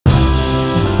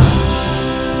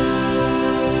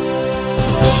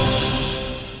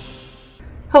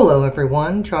Hello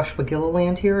everyone, Joshua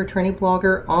Gilliland here, attorney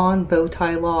blogger on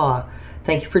Bowtie Law.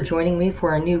 Thank you for joining me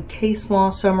for our new case law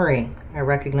summary. I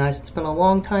recognize it's been a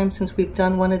long time since we've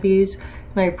done one of these,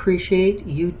 and I appreciate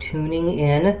you tuning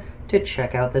in to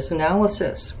check out this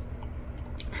analysis.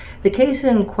 The case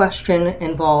in question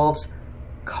involves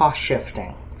cost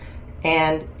shifting,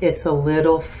 and it's a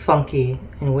little funky,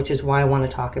 and which is why I want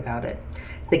to talk about it.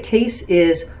 The case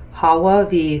is Hawa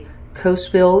v.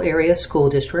 Coatesville Area School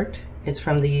District. It's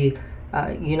from the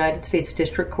United States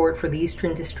District Court for the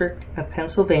Eastern District of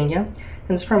Pennsylvania,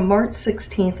 and it's from March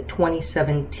 16th,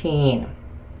 2017.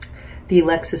 The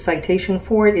LEXIS citation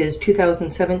for it is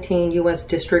 2017 U.S.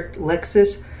 District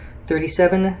LEXIS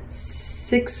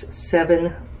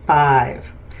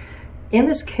 37675. In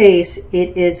this case,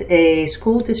 it is a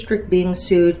school district being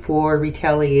sued for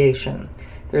retaliation.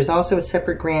 There's also a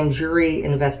separate grand jury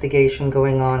investigation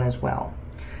going on as well.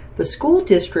 The school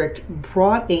district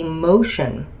brought a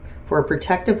motion for a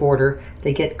protective order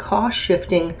to get cost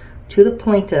shifting to the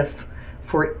plaintiff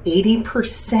for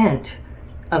 80%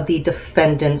 of the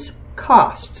defendant's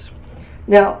costs.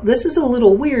 Now, this is a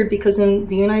little weird because in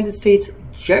the United States,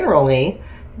 generally,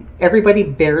 everybody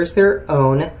bears their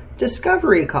own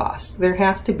discovery costs. There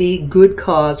has to be good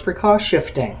cause for cost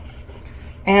shifting.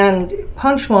 And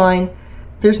punchline,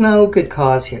 there's no good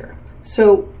cause here.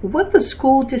 So what the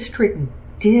school district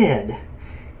did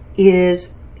is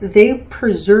they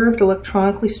preserved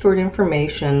electronically stored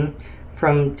information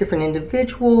from different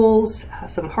individuals,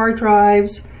 some hard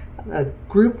drives, a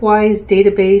group-wise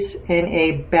database, and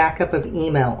a backup of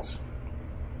emails.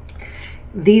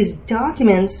 These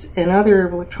documents and other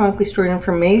electronically stored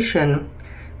information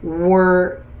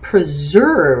were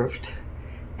preserved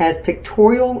as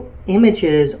pictorial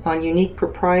images on unique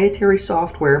proprietary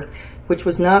software, which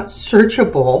was not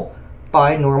searchable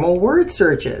by normal word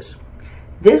searches.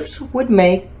 This would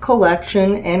make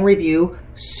collection and review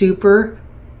super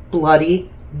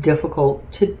bloody difficult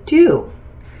to do,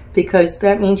 because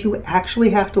that means you actually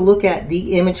have to look at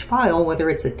the image file, whether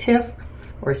it's a TIFF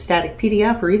or a static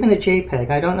PDF or even a JPEG.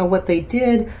 I don't know what they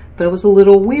did, but it was a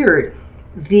little weird.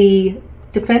 The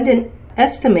defendant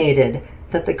estimated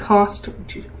that the cost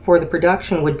for the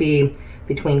production would be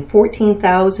between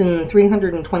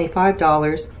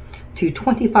 $14,325 to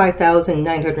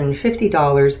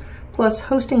 $25,950 plus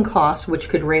hosting costs, which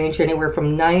could range anywhere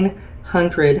from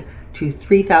 $900 to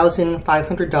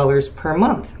 $3,500 per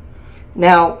month.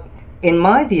 Now, in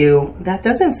my view, that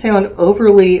doesn't sound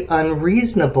overly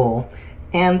unreasonable,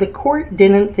 and the court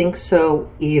didn't think so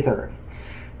either.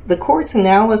 The court's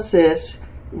analysis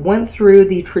went through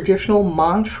the traditional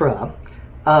mantra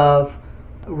of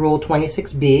Rule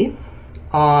 26B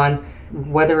on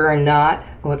whether or not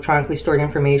electronically stored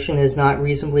information is not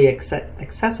reasonably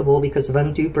accessible because of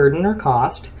undue burden or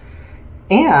cost,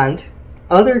 and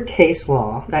other case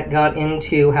law that got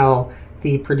into how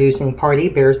the producing party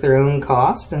bears their own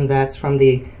cost, and that's from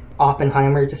the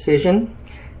Oppenheimer decision,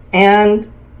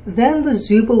 and then the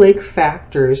Zuba Lake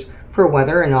factors for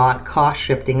whether or not cost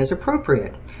shifting is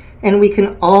appropriate. And we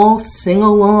can all sing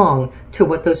along to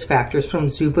what those factors from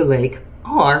Zuba Lake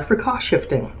are for cost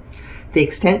shifting. The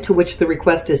extent to which the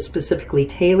request is specifically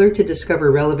tailored to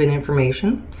discover relevant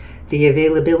information, the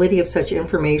availability of such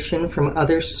information from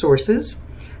other sources,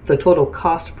 the total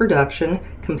cost of production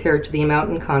compared to the amount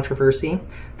in controversy,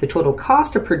 the total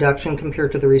cost of production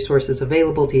compared to the resources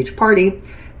available to each party,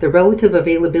 the relative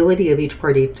availability of each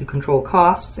party to control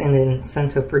costs and the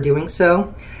incentive for doing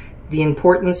so, the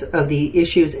importance of the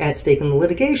issues at stake in the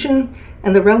litigation,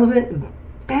 and the relevant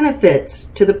benefits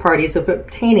to the parties of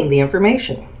obtaining the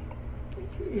information.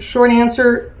 Short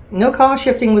answer, no cost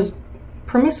shifting was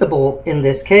permissible in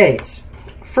this case.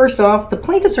 First off, the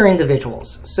plaintiffs are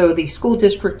individuals, so the school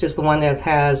district is the one that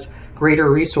has greater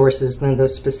resources than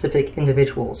those specific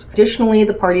individuals. Additionally,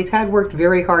 the parties had worked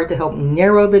very hard to help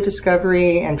narrow the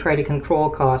discovery and try to control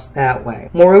costs that way.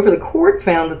 Moreover, the court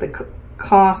found that the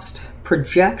cost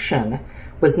projection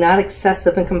was not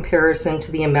excessive in comparison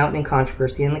to the amount in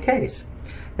controversy in the case.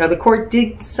 Now, the court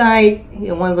did cite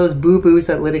one of those boo-boos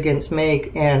that litigants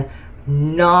make and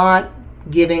not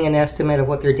giving an estimate of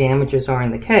what their damages are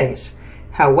in the case.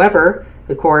 However,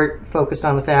 the court focused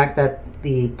on the fact that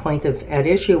the plaintiff at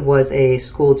issue was a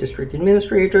school district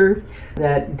administrator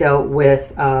that dealt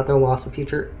with the loss of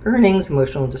future earnings,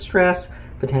 emotional distress,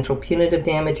 potential punitive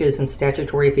damages, and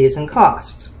statutory fees and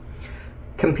costs,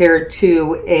 compared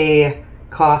to a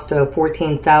cost of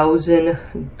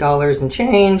 $14,000 and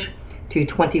change to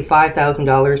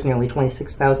 $25,000, nearly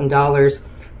 $26,000,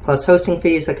 plus hosting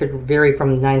fees that could vary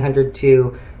from $900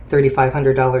 to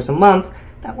 $3,500 a month.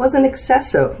 That wasn't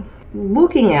excessive.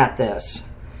 Looking at this,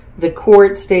 the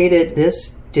court stated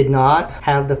this did not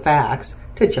have the facts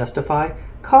to justify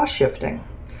cost shifting.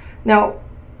 Now,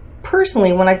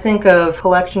 personally, when I think of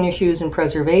collection issues and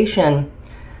preservation,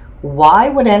 why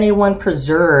would anyone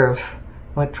preserve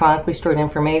electronically stored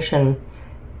information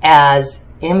as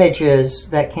images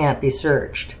that can't be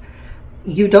searched?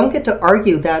 You don't get to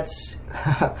argue that's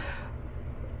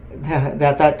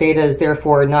that data is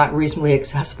therefore not reasonably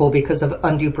accessible because of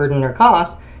undue burden or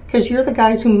cost, because you're the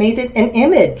guys who made it an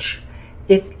image.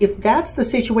 If that's the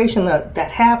situation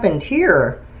that happened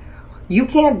here, you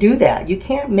can't do that. You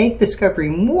can't make discovery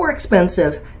more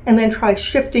expensive and then try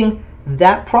shifting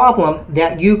that problem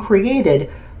that you created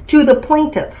to the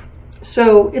plaintiff.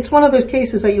 So it's one of those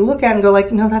cases that you look at and go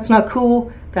like, no, that's not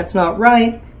cool, that's not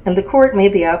right, and the court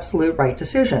made the absolute right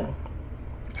decision.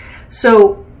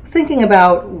 So thinking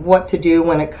about what to do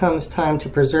when it comes time to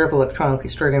preserve electronically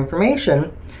stored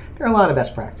information, there are a lot of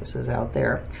best practices out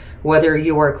there. Whether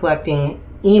you are collecting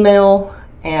email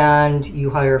and you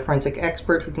hire a forensic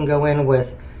expert who can go in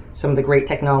with some of the great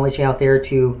technology out there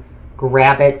to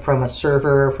grab it from a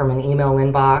server, from an email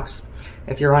inbox.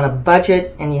 If you're on a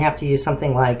budget and you have to use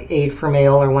something like Aid for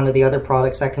Mail or one of the other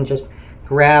products that can just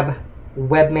grab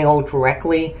webmail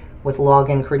directly with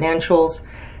login credentials,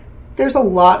 there's a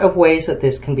lot of ways that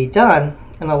this can be done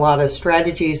and a lot of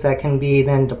strategies that can be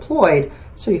then deployed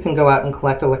so you can go out and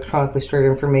collect electronically stored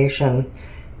information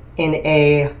in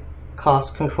a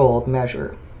cost-controlled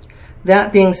measure.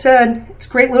 That being said, it's a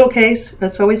great little case.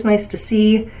 It's always nice to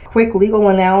see quick legal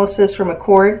analysis from a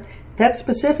court. That's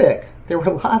specific. There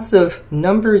were lots of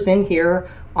numbers in here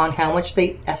on how much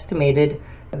they estimated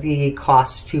the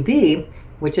costs to be,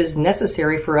 which is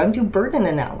necessary for undue burden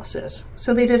analysis.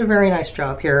 So they did a very nice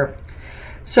job here.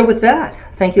 So with that,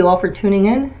 thank you all for tuning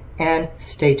in and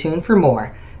stay tuned for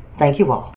more. Thank you all.